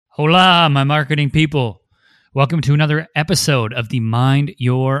Hola, my marketing people. Welcome to another episode of the Mind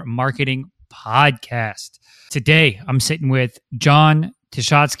Your Marketing podcast. Today, I'm sitting with John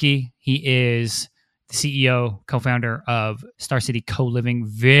Tishotsky. He is the CEO, co-founder of Star City Co-Living.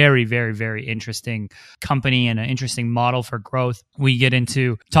 Very, very, very interesting company and an interesting model for growth. We get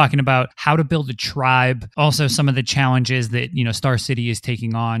into talking about how to build a tribe, also some of the challenges that, Star City is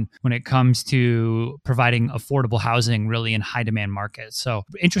taking on when it comes to providing affordable housing really in high demand markets. So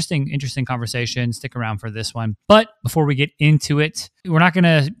interesting conversation. Stick around for this one. But before we get into it, we're not going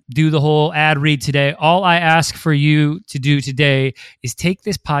to do the whole ad read today. All I ask for you to do today is take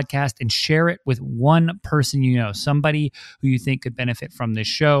this podcast and share it with one person you know, somebody who you think could benefit from this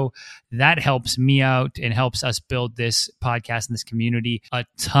show. That helps me out and helps us build this podcast and this community a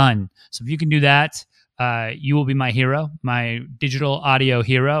ton. So if you can do that, you will be my hero, my digital audio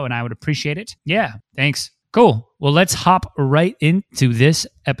hero, and I would appreciate it. Yeah, thanks. Cool. Well, let's hop right into this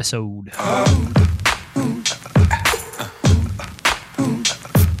episode.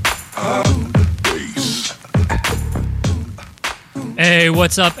 Hey,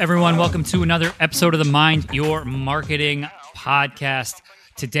 what's up, everyone? Welcome to another episode of the Mind Your Marketing podcast.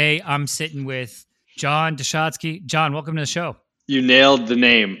 Today, I'm sitting with John Tishotsky. John, welcome to the show. You nailed the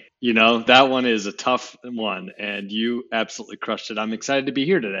name. That one is a tough one, and you absolutely crushed it. I'm excited to be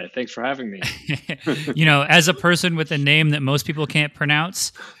here today. Thanks for having me. As a person with a name that most people can't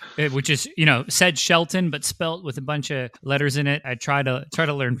pronounce, which is, said Shelton, but spelt with a bunch of letters in it. I try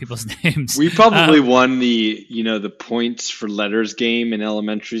to learn people's names. We probably won the points for letters game in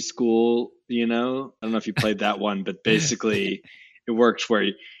elementary school. I don't know if you played that one, but basically it works where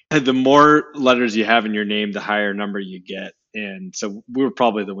the more letters you have in your name, the higher number you get. And so we were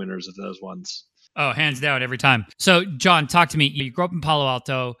probably the winners of those ones. Oh, hands down every time. So John, talk to me. You grew up in Palo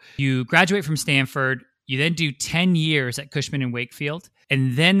Alto. You graduate from Stanford. You then do 10 years at Cushman & Wakefield.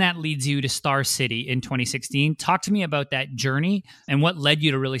 And then that leads you to Star City in 2016. Talk to me about that journey and what led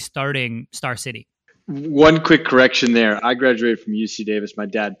you to really starting Star City. One quick correction there. I graduated from UC Davis. My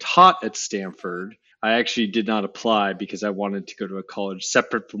dad taught at Stanford. I actually did not apply because I wanted to go to a college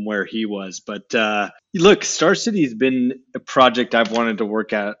separate from where he was. But look, Star City has been a project I've wanted to work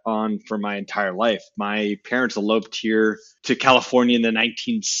on for my entire life. My parents eloped here to California in the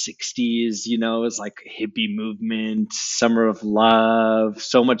 1960s. It was like hippie movement, summer of love,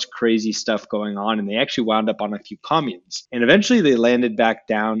 so much crazy stuff going on. And they actually wound up on a few communes. And eventually they landed back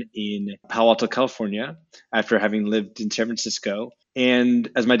down in Palo Alto, California, after having lived in San Francisco. And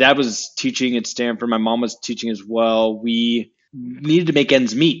as my dad was teaching at Stanford, my mom was teaching as well, we needed to make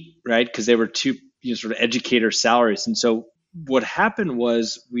ends meet, right? Because they were two sort of educator salaries. And so what happened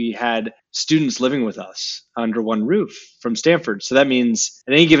was we had students living with us under one roof from Stanford. So that means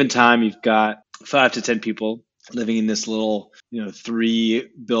at any given time, you've got 5 to 10 people living in this little,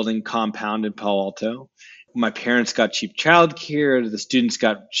 3-building compound in Palo Alto. My parents got cheap childcare. The students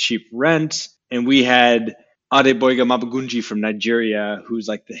got cheap rent. And we had Adeboyega Mabugunji from Nigeria, who's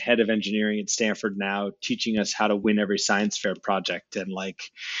like the head of engineering at Stanford now, teaching us how to win every science fair project and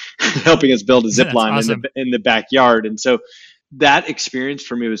helping us build a zip line awesome. in the backyard. And so that experience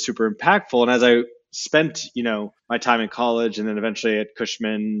for me was super impactful. And as I spent, my time in college and then eventually at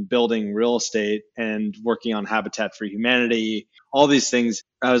Cushman building real estate and working on Habitat for Humanity, all these things,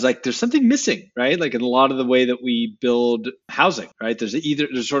 I was like, there's something missing, right? Like in a lot of the way that we build housing, right? There's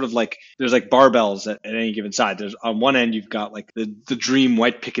barbells at any given side. There's on one end, you've got like the dream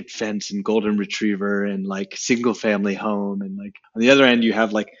white picket fence and golden retriever and like single family home. And like on the other end, you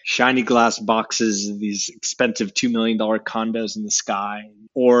have like shiny glass boxes, these expensive $2 million condos in the sky.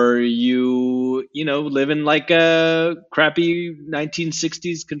 Or you live in like a crappy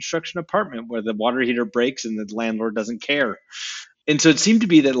 1960s construction apartment where the water heater breaks and the landlord doesn't care. And so it seemed to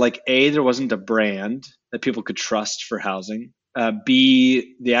be that like A, there wasn't a brand that people could trust for housing.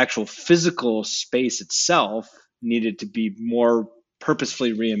 B, the actual physical space itself needed to be more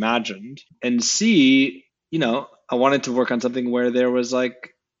purposefully reimagined. And C, I wanted to work on something where there was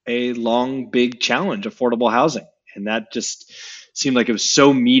like a long, big challenge, affordable housing. And that just seemed like it was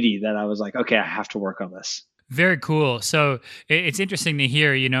so meaty that I was like, okay, I have to work on this. Very cool. So it's interesting to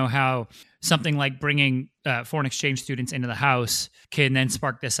hear, how something like bringing foreign exchange students into the house can then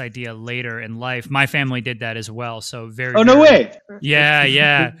spark this idea later in life. My family did that as well. So no way.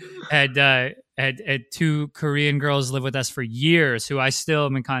 Yeah. Had 2 Korean girls live with us for years who I still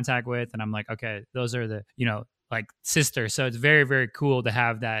am in contact with. And I'm like, okay, those are the, like sisters. So it's very, very cool to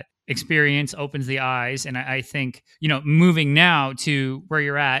have that experience, opens the eyes. And I think, moving now to where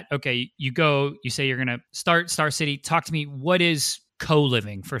you're at, okay, you say you're going to start Star City. Talk to me. What is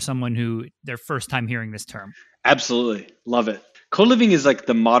co-living for someone who their first time hearing this term? Absolutely. Love it. Co-living is like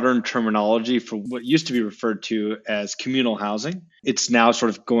the modern terminology for what used to be referred to as communal housing. It's now sort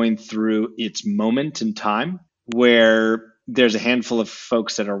of going through its moment in time where there's a handful of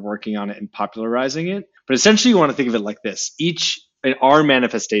folks that are working on it and popularizing it. But essentially, you want to think of it like this. In our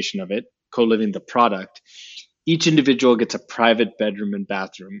manifestation of it, co-living the product, each individual gets a private bedroom and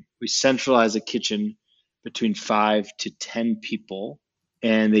bathroom. We centralize a kitchen between 5 to 10 people,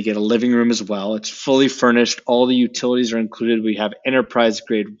 and they get a living room as well. It's fully furnished. All the utilities are included. We have enterprise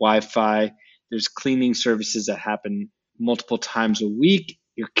grade Wi-Fi. There's cleaning services that happen multiple times a week.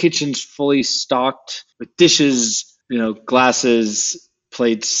 Your kitchen's fully stocked with dishes, glasses,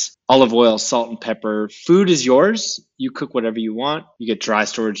 plates, olive oil, salt and pepper. Food is yours. You cook whatever you want. You get dry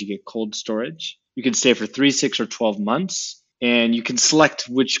storage, you get cold storage. You can stay for 3, 6, or 12 months, and you can select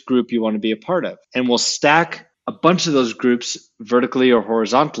which group you want to be a part of. And we'll stack a bunch of those groups vertically or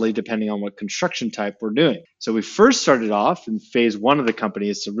horizontally, depending on what construction type we're doing. So we first started off in phase 1 of the company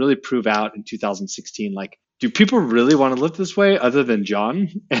is to really prove out in 2016, like, do people really want to live this way other than John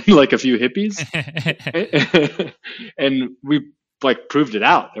and like a few hippies? And we proved it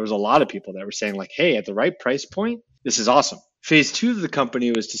out. There was a lot of people that were saying like, hey, at the right price point, this is awesome. Phase 2 of the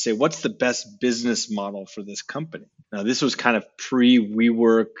company was to say, what's the best business model for this company? Now, this was kind of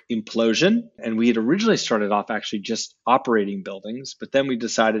pre-WeWork implosion. And we had originally started off actually just operating buildings. But then we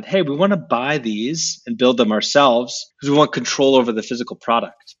decided, hey, we want to buy these and build them ourselves because we want control over the physical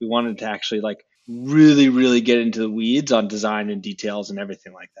product. We wanted to actually really, really get into the weeds on design and details and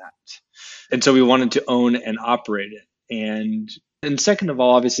everything like that. And so we wanted to own and operate it. And second of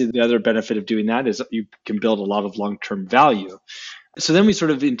all, obviously, the other benefit of doing that is you can build a lot of long-term value. So then we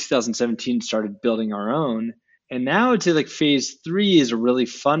sort of in 2017 started building our own. And now I'd say phase 3 is a really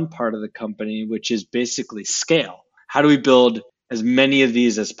fun part of the company, which is basically scale. How do we build as many of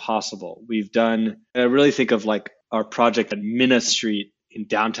these as possible? I really think of our project at Minna Street in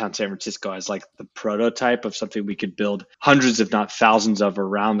downtown San Francisco as the prototype of something we could build hundreds, if not thousands of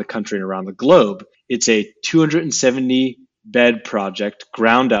around the country and around the globe. It's a 270 bed project,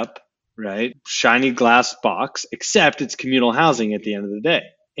 ground up, right? Shiny glass box, except it's communal housing at the end of the day.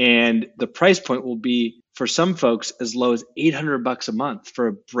 And the price point will be for some folks as low as $800 a month for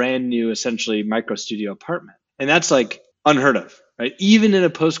a brand new, essentially micro studio apartment. And that's unheard of, right? Even in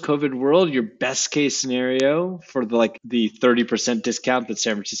a post-COVID world, your best case scenario for the 30% discount that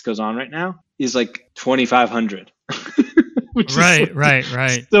San Francisco's on right now is $2,500. Which right.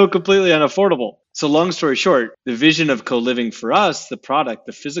 Still completely unaffordable. So long story short, the vision of co-living for us,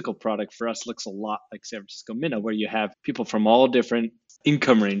 the physical product for us looks a lot like San Francisco Minna, where you have people from all different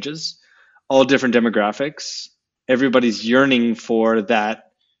income ranges, all different demographics. Everybody's yearning for that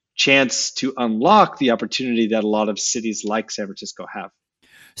chance to unlock the opportunity that a lot of cities like San Francisco have.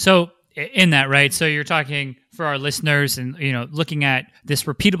 So in that, right? So you're talking for our listeners and, looking at this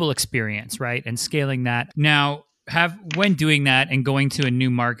repeatable experience, right? And scaling that. Now, when doing that and going to a new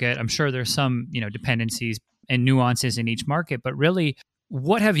market, I'm sure there's some, dependencies and nuances in each market, but really,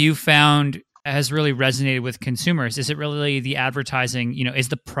 what have you found has really resonated with consumers? Is it really the advertising, is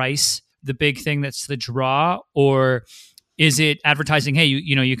the price the big thing that's the draw, or is it advertising, hey,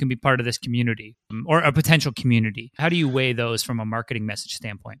 you can be part of this community or a potential community? How do you weigh those from a marketing message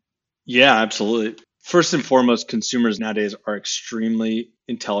standpoint? Yeah, absolutely. First and foremost, consumers nowadays are extremely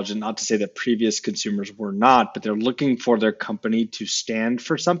intelligent. Not to say that previous consumers were not, but they're looking for their company to stand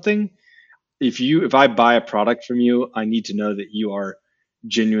for something. If I buy a product from you, I need to know that you are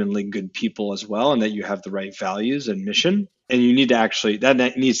genuinely good people as well, and that you have the right values and mission. And you need to actually,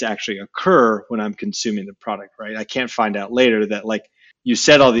 that needs to actually occur when I'm consuming the product, right? I can't find out later that you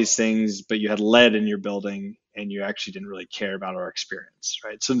said all these things, but you had lead in your building and you actually didn't really care about our experience,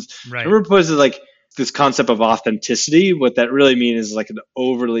 right? So right. Remember, proposes this concept of authenticity. What that really means is an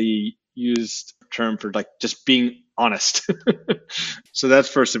overly used term for just being honest. So that's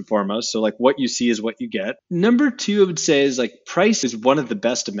first and foremost. So what you see is what you get. Number 2, I would say is price is one of the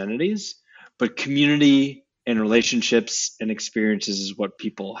best amenities, but community and relationships and experiences is what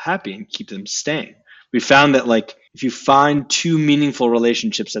people happy and keep them staying. We found that if you find 2 meaningful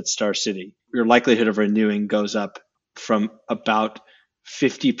relationships at Star City, your likelihood of renewing goes up from about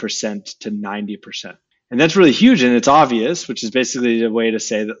 50% to 90%. And that's really huge, and it's obvious, which is basically a way to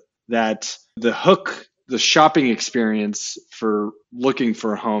say that the hook, the shopping experience for looking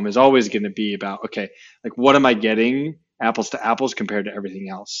for a home is always going to be about, okay, what am I getting apples to apples compared to everything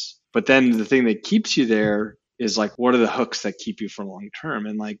else? But then the thing that keeps you there is what are the hooks that keep you for long term?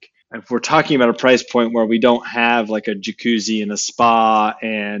 And if we're talking about a price point where we don't have a jacuzzi and a spa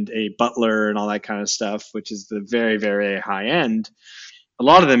and a butler and all that kind of stuff, which is the very, very high end, a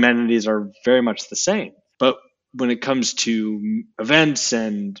lot of the amenities are very much the same. But when it comes to events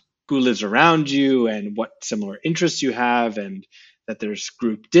and who lives around you and what similar interests you have, and that there's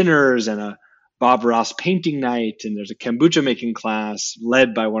group dinners and a Bob Ross painting night, and there's a kombucha making class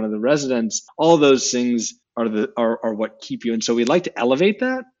led by one of the residents. All those things are what keep you. And so we'd like to elevate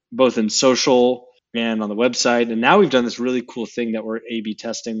that both in social and on the website. And now we've done this really cool thing that we're A/B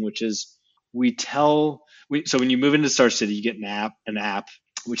testing, which is so when you move into Star City, you get an app,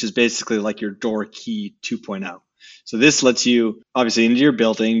 which is basically like your door key 2.0. So this lets you obviously into your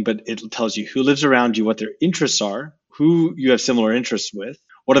building, but it tells you who lives around you, what their interests are, who you have similar interests with,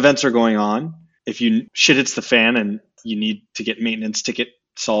 what events are going on. If shit hits the fan and you need to get maintenance ticket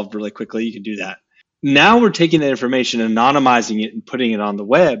solved really quickly, you can do that. Now we're taking that information, anonymizing it, and putting it on the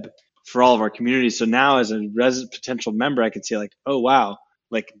web for all of our communities. So now as a potential member, I can say like, oh, wow,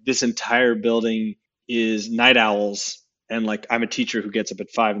 like this entire building is night owls. And like, I'm a teacher who gets up at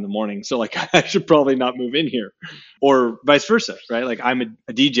 5 a.m. So like, I should probably not move in here, or vice versa, right? Like I'm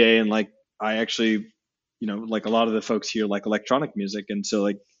a DJ, and like, I actually, like a lot of the folks here like electronic music. And so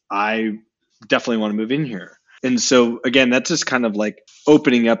like, I definitely want to move in here. And so again, that's just kind of like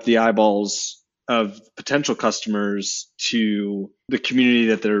opening up the eyeballs of potential customers to the community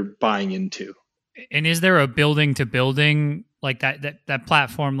that they're buying into. And is there a building to building like that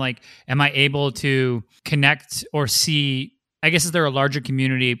platform? Like, am I able to connect or see, I guess, is there a larger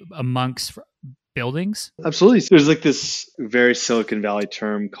community amongst buildings? Absolutely. There's like this very Silicon Valley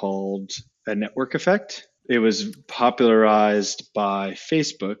term called a network effect. It was popularized by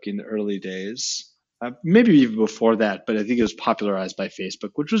Facebook in the early days, maybe even before that, but I think it was popularized by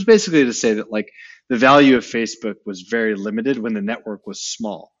Facebook, which was basically to say that like the value of Facebook was very limited when the network was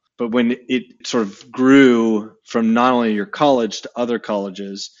small. But when it sort of grew from not only your college to other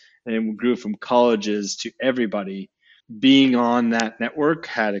colleges, and it grew from colleges to everybody, being on that network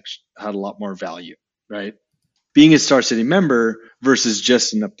had a lot more value, right? Being a Star City member versus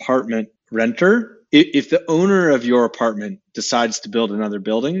just an apartment renter, if the owner of your apartment decides to build another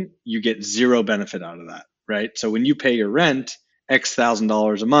building, you get zero benefit out of that, right? So when you pay your rent, X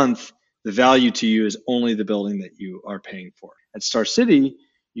 $1,000 a month, the value to you is only the building that you are paying for. At Star City,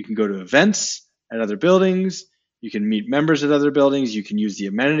 you can go to events at other buildings. You can meet members at other buildings. You can use the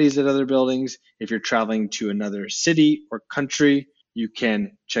amenities at other buildings. If you're traveling to another city or country, you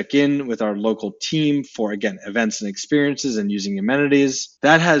can check in with our local team for, again, events and experiences and using amenities.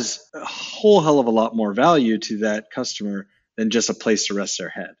 That has a whole hell of a lot more value to that customer than just a place to rest their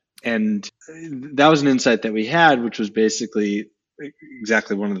head. And that was an insight that we had, which was basically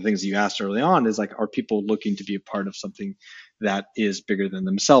exactly one of the things that you asked early on, is like, are people looking to be a part of something that is bigger than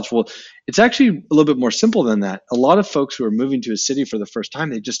themselves? Well, it's actually a little bit more simple than that. A lot of folks who are moving to a city for the first time,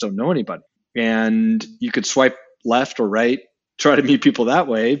 they just don't know anybody. And you could swipe left or right, try to meet people that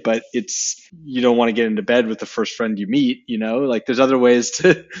way, but you don't want to get into bed with the first friend you meet, like there's other ways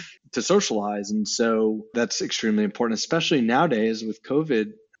to socialize. And so that's extremely important, especially nowadays with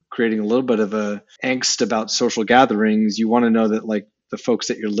COVID creating a little bit of a angst about social gatherings. You want to know that like the folks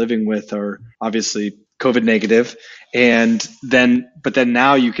that you're living with are obviously COVID negative. But then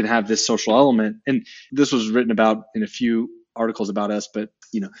now you can have this social element. And this was written about in a few articles about us, but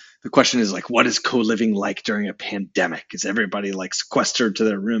the question is like, what is co-living like during a pandemic? Is everybody like sequestered to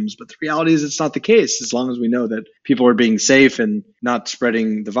their rooms? But the reality is it's not the case. As long as we know that people are being safe and not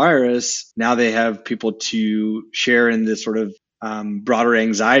spreading the virus, now they have people to share in this sort of broader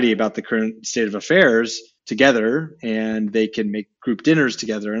anxiety about the current state of affairs together, and they can make group dinners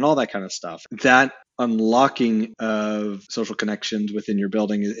together and all that kind of stuff. That unlocking of social connections within your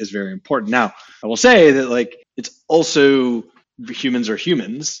building is very important. Now, I will say that like it's also humans are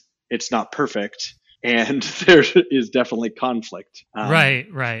humans. It's not perfect. And there is definitely conflict.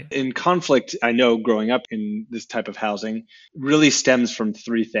 Right. In conflict, I know growing up in this type of housing really stems from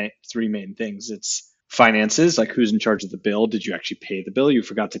three main things. It's finances, like who's in charge of the bill? Did you actually pay the bill? You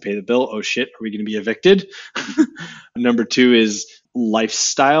forgot to pay the bill. Oh shit, are we going to be evicted? Number two is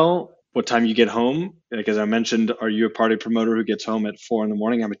lifestyle. What time you get home? Like as I mentioned, are you a party promoter who gets home at 4 a.m?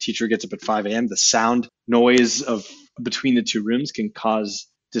 I'm a teacher who gets up at 5 a.m. The sound noise of between the two rooms can cause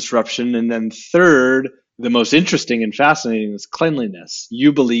disruption. And then third, the most interesting and fascinating is cleanliness.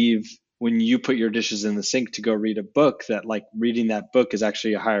 You believe when you put your dishes in the sink to go read a book that like reading that book is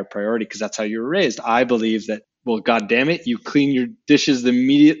actually a higher priority because that's how you were raised. I believe that, well, God damn it, you clean your dishes the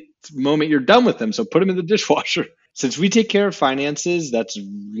immediate moment you're done with them. So put them in the dishwasher. Since we take care of finances, that's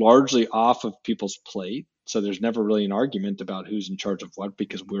largely off of people's plate. So there's never really an argument about who's in charge of what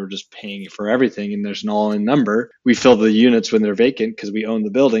because we're just paying for everything and there's an all-in number. We fill the units when they're vacant because we own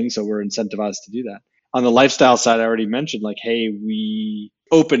the building, so we're incentivized to do that. On the lifestyle side, I already mentioned like, hey, we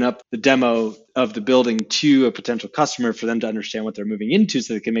open up the demo of the building to a potential customer for them to understand what they're moving into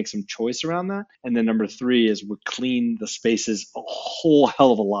so they can make some choice around that. And then number three is we clean the spaces a whole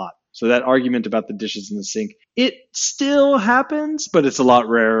hell of a lot. So that argument about the dishes in the sink, it still happens, but it's a lot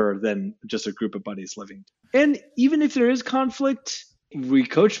rarer than just a group of buddies living. And even if there is conflict, we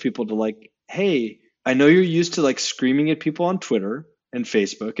coach people to like, hey, I know you're used to like screaming at people on Twitter and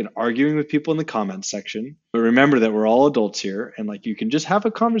Facebook and arguing with people in the comments section, but remember that we're all adults here, and like you can just have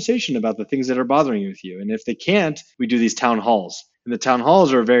a conversation about the things that are bothering you with you. And if they can't, we do these town halls. And the town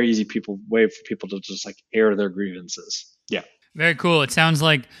halls are a very easy way for people to just like air their grievances. Yeah. Very cool. It sounds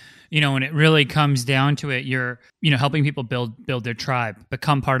like, when it really comes down to it, you're, helping people build their tribe,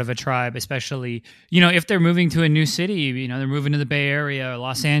 become part of a tribe, especially, if they're moving to a new city, they're moving to the Bay Area,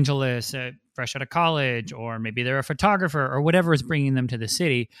 Los Angeles, fresh out of college, or maybe they're a photographer or whatever is bringing them to the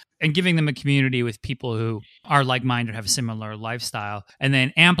city, and giving them a community with people who are like-minded, have a similar lifestyle, and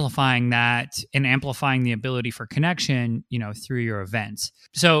then amplifying that and amplifying the ability for connection, through your events.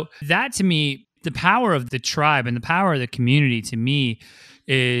 So that to me, the power of the tribe and the power of the community to me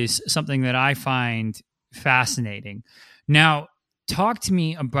is something that I find fascinating. Now, talk to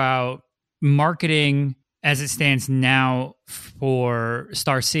me about marketing as it stands now for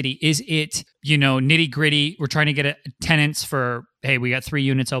Star City. Is it, nitty gritty? We're trying to get tenants for, hey, we got 3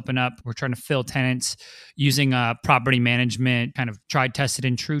 units open up. We're trying to fill tenants using a property management kind of tried, tested,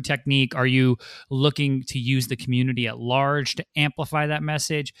 and true technique. Are you looking to use the community at large to amplify that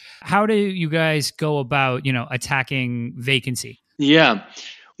message? How do you guys go about, attacking vacancy? Yeah,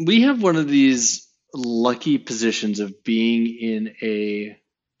 we have one of these lucky positions of being in a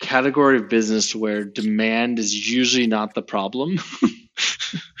category of business where demand is usually not the problem.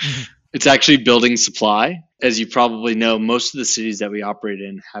 It's actually building supply. As you probably know, most of the cities that we operate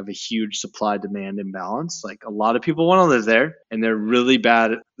in have a huge supply demand imbalance. Like a lot of people want to live there, and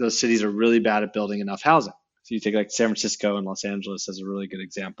those cities are really bad at building enough housing. So you take like San Francisco and Los Angeles as really good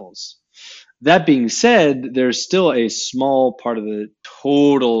examples. That being said, there's still a small part of the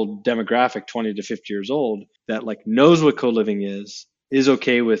total demographic, 20 to 50 years old, that like knows what co-living is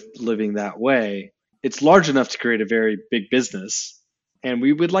okay with living that way. It's large enough to create a very big business, and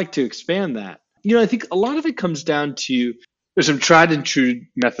we would like to expand that. I think a lot of it comes down to there's some tried and true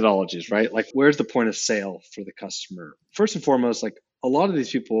methodologies, right? Like where's the point of sale for the customer? First and foremost, like a lot of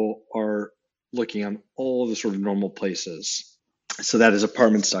these people are looking on all the sort of normal places. So that is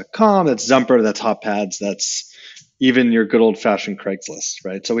apartments.com, that's Zumper, that's HotPads, that's even your good old fashioned Craigslist,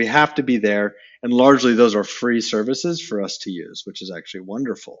 right? So we have to be there. And largely those are free services for us to use, which is actually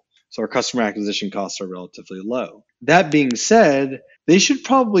wonderful. So our customer acquisition costs are relatively low. That being said, they should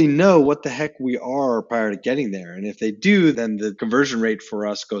probably know what the heck we are prior to getting there. And if they do, then the conversion rate for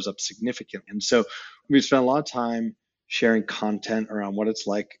us goes up significantly. And so we've spent a lot of time sharing content around what it's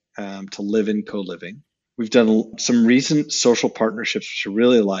like to live in co-living. We've done some recent social partnerships, which I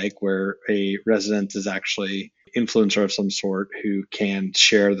really like, where a resident is actually influencer of some sort who can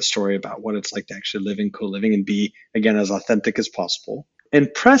share the story about what it's like to actually live in co-living and be, again, as authentic as possible.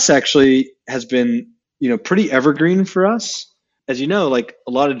 And press actually has been, pretty evergreen for us. As you know, like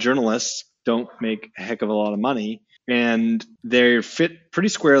a lot of journalists don't make a heck of a lot of money, and they fit pretty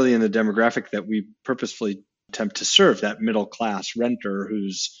squarely in the demographic that we purposefully attempt to serve, that middle class renter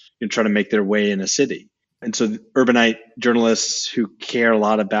who's trying to make their way in a city. And so urbanite journalists who care a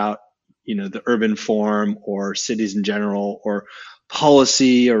lot about, the urban form or cities in general or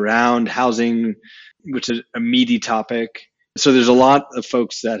policy around housing, which is a meaty topic. So there's a lot of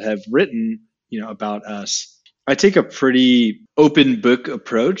folks that have written, about us. I take a pretty open book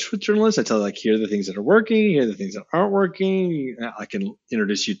approach with journalists. I tell them, like, here are the things that are working, here are the things that aren't working. I can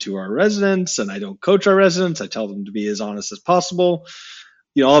introduce you to our residents, and I don't coach our residents. I tell them to be as honest as possible.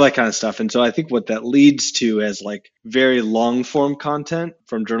 All that kind of stuff. And so I think what that leads to is like very long form content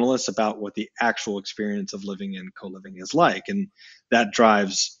from journalists about what the actual experience of living and co-living is like. And that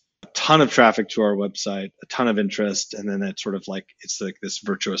drives a ton of traffic to our website, a ton of interest. And then it's like this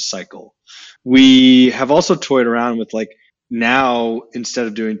virtuous cycle. We have also toyed around with like now, instead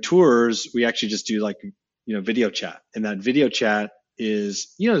of doing tours, we actually just do like, video chat. And that video chat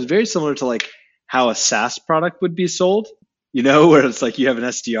is, is very similar to like how a SaaS product would be sold. Where it's like you have an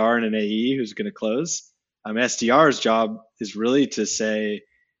SDR and an AE who's going to close. SDR's job is really to say,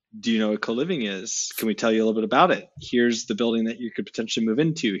 do you know what co-living is? Can we tell you a little bit about it? Here's the building that you could potentially move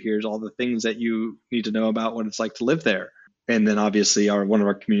into. Here's all the things that you need to know about what it's like to live there. And then obviously one of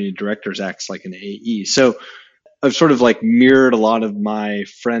our community directors acts like an AE. So I've sort of like mirrored a lot of my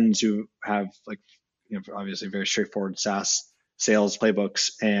friends who have like, obviously very straightforward SaaS sales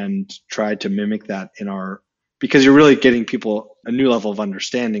playbooks and tried to mimic that because you're really getting people a new level of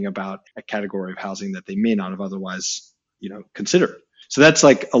understanding about a category of housing that they may not have otherwise, considered. So that's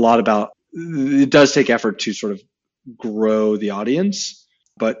like a lot about, it does take effort to sort of grow the audience,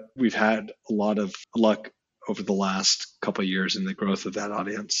 but we've had a lot of luck over the last couple of years in the growth of that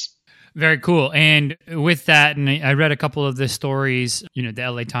audience. Very cool. And with that, and I read a couple of the stories, the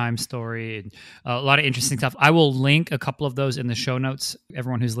LA Times story, and a lot of interesting stuff. I will link a couple of those in the show notes,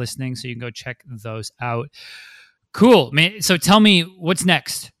 everyone who's listening, so you can go check those out. Cool, man. So tell me what's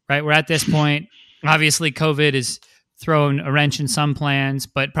next, right? We're at this point. Obviously, COVID has thrown a wrench in some plans,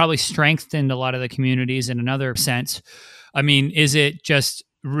 but probably strengthened a lot of the communities in another sense. I mean, is it just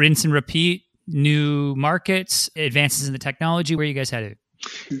rinse and repeat, new markets, advances in the technology? Where are you guys headed?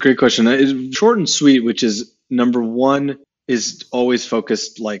 Great question. It's short and sweet, which is number one is always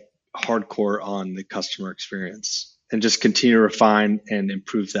focused like hardcore on the customer experience and just continue to refine and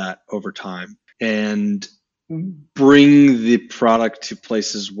improve that over time and bring the product to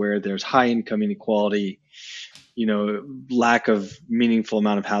places where there's high income inequality, lack of meaningful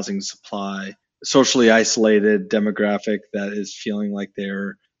amount of housing supply, socially isolated demographic that is feeling like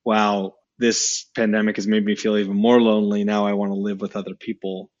this pandemic has made me feel even more lonely. Now I want to live with other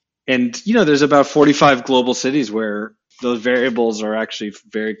people. And, there's about 45 global cities where those variables are actually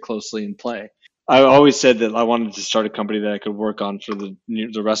very closely in play. I always said that I wanted to start a company that I could work on for the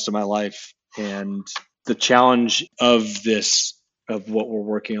rest of my life. And the challenge of what we're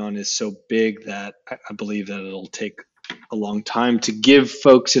working on is so big that I believe that it'll take a long time to give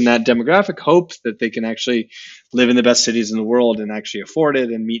folks in that demographic hope that they can actually live in the best cities in the world and actually afford it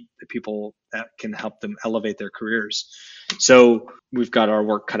and meet the people that can help them elevate their careers. So we've got our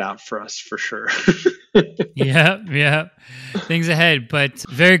work cut out for us for sure. Yeah. Things ahead, but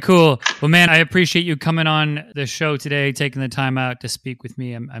very cool. Well, man, I appreciate you coming on the show today, taking the time out to speak with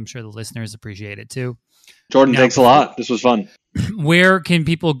me. I'm sure the listeners appreciate it too. Jordan, thanks a lot. This was fun. Where can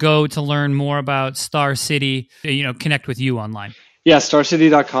people go to learn more about Star City, connect with you online? Yeah,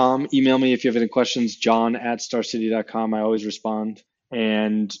 starcity.com. Email me if you have any questions, john@starcity.com. I always respond.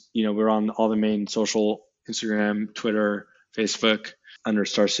 And, we're on all the main social, Instagram, Twitter, Facebook, under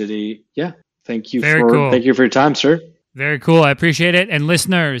Star City. Yeah. Thank you Thank you for your time, sir. Very cool. I appreciate it. And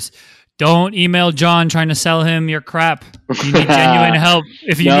listeners, don't email John trying to sell him your crap. If you need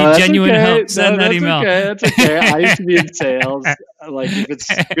genuine help, send that email. That's okay. I used to be in sales. Like, if it's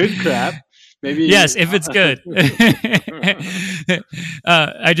good crap, maybe. Yes, if it's good.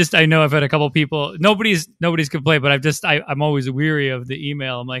 I know I've had a couple people. Nobody's complained, but I'm always weary of the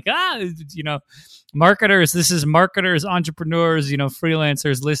email. I'm like, marketers. This is marketers, entrepreneurs,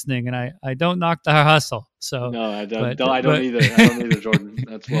 freelancers listening, and I don't knock the hustle. So no, I don't. I don't either, Jordan.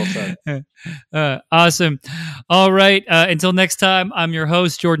 That's well said. Awesome. All right. Until next time, I'm your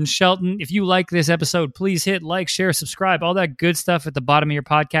host, Jordan Shelton. If you like this episode, please hit like, share, subscribe, all that good stuff at the bottom of your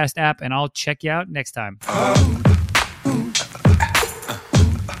podcast app, and I'll check you out next time.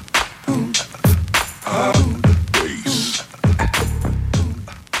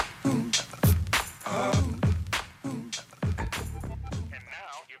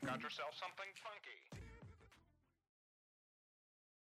 Got yourself something funky.